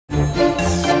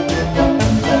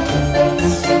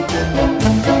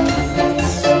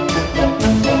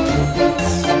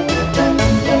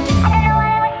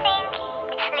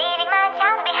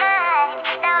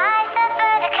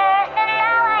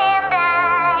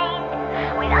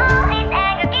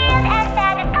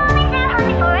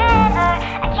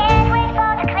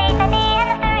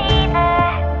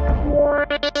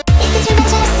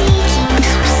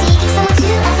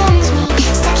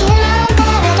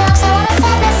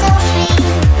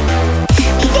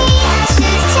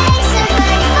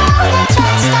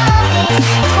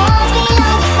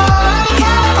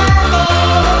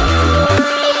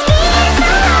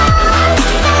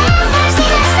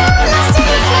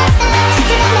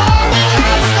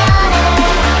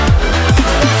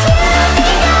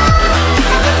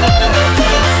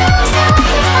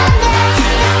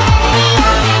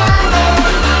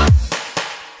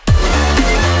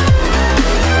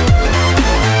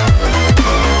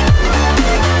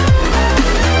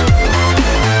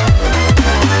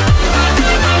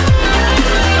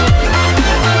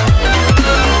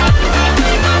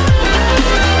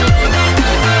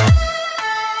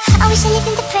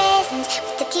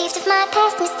of my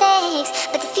past mistakes,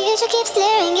 but the future keeps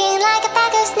luring in like a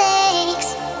pack of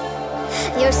snakes.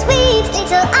 Your sweet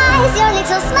little eyes, your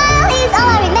little smile is all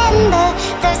I remember.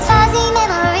 Those fuzzy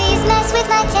memories mess with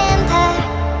my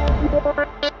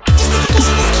temper.